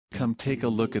Come take a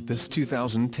look at this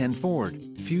 2010 Ford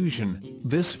Fusion.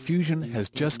 This Fusion has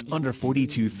just under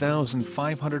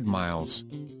 42,500 miles.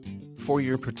 For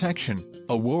your protection,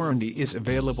 a warranty is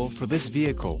available for this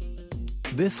vehicle.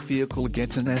 This vehicle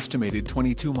gets an estimated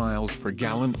 22 miles per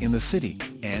gallon in the city,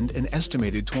 and an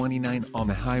estimated 29 on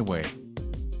the highway.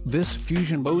 This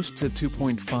Fusion boasts a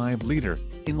 2.5-liter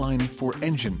inline-4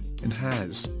 engine, and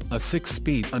has a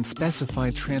 6-speed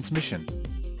unspecified transmission.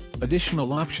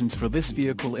 Additional options for this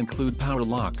vehicle include power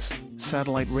locks,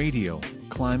 satellite radio,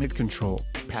 climate control,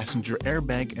 passenger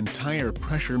airbag and tire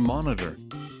pressure monitor.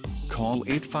 Call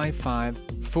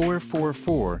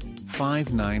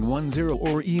 855-444-5910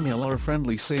 or email our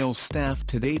friendly sales staff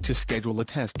today to schedule a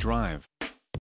test drive.